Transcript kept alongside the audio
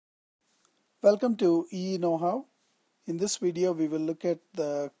Welcome to EE Know-How. In this video, we will look at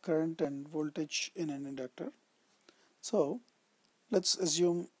the current and voltage in an inductor. So, let's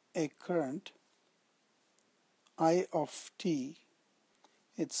assume a current I of t.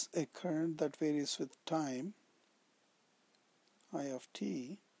 It's a current that varies with time, I of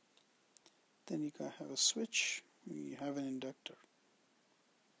t. Then you can have a switch. You have an inductor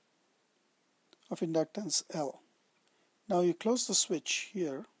of inductance L. Now you close the switch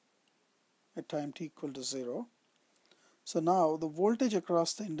here at time t equal to 0. So now the voltage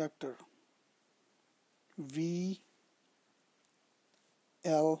across the inductor V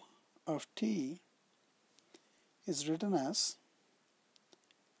L of t is written as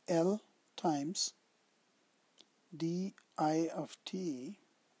L times di of t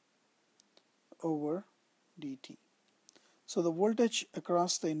over dt. So the voltage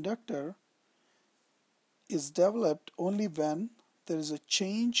across the inductor is developed only when there is a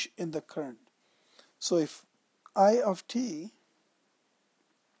change in the current. So if I of t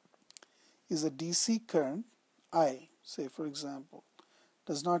is a DC current, I, say for example,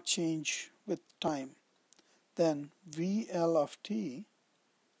 does not change with time, then VL of t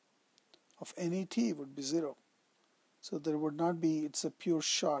of any t would be 0. So there would not be, it's a pure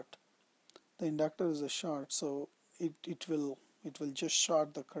short. The inductor is a short, so it will just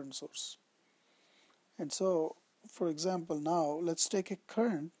short the current source. And so, for example, now let's take a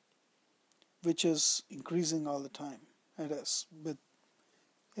current which is increasing all the time. It is with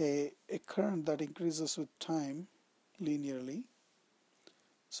a current that increases with time linearly.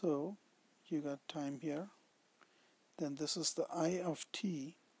 So you got time here. Then this is the I of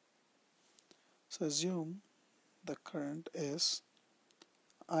t. So assume the current is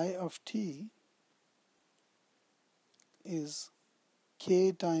I of t is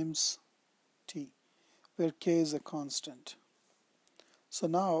k times t, where k is a constant. So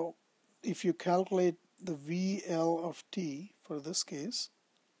now if you calculate the VL of t for this case,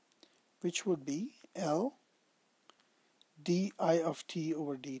 which would be L di of t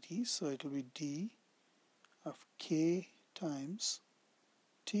over dt, so it will be d of k times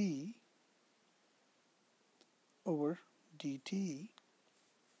t over dt,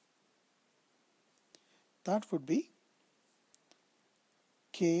 that would be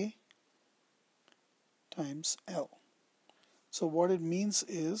k times L. So what it means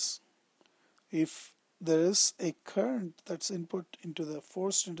is, if there is a current that's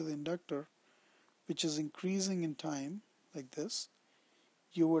forced into the inductor, which is increasing in time like this,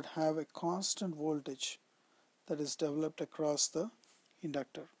 you would have a constant voltage that is developed across the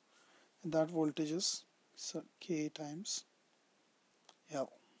inductor, and that voltage is k times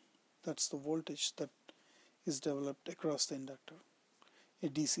L. That's the voltage that is developed across the inductor, a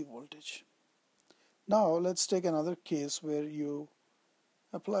DC voltage. Now let's take another case where you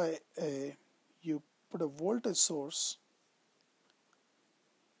put a voltage source,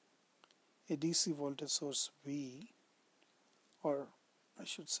 a DC voltage source V, or I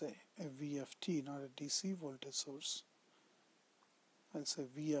should say a V of t, not a DC voltage source. I'll say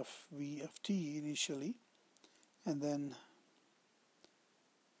V of t initially, and then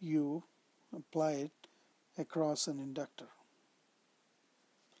you apply it across an inductor.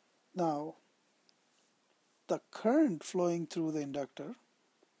 Now the current flowing through the inductor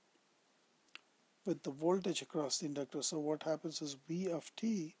with the voltage across the inductor, so what happens is V of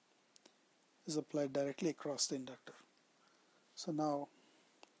t is applied directly across the inductor. So now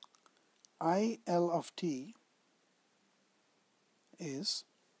IL of t is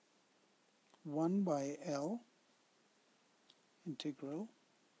 1 by L integral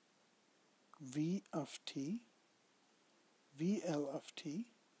V of t VL of t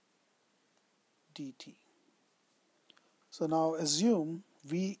dt. So now assume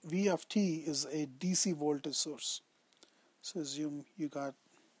V of t is a DC voltage source. So assume you got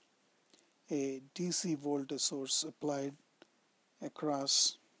a DC voltage source applied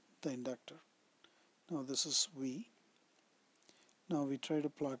across the inductor. Now this is V. Now we try to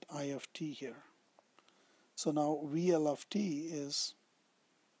plot I of t here. So now VL of t is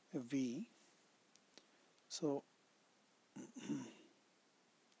a V. So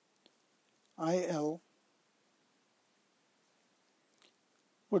IL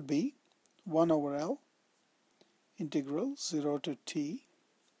would be 1 over L integral 0 to t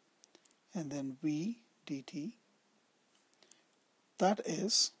and then V dt. That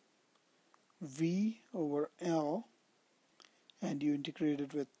is V over L, and you integrate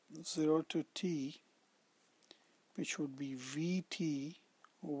it with 0 to t, which would be Vt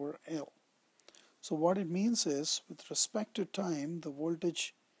over L. So what it means is, with respect to time, the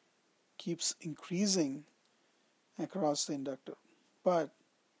voltage keeps increasing across the inductor, but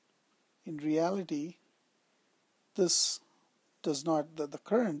In reality, this does not, the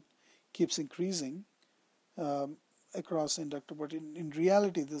current keeps increasing um, across inductor, but in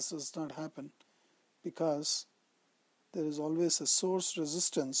reality this does not happen because there is always a source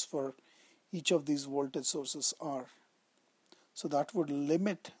resistance for each of these voltage sources R. So that would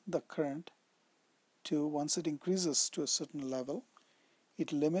limit the current to, once it increases to a certain level,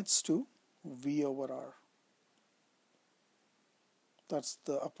 it limits to V over R. That's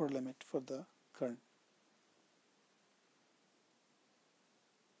the upper limit for the current.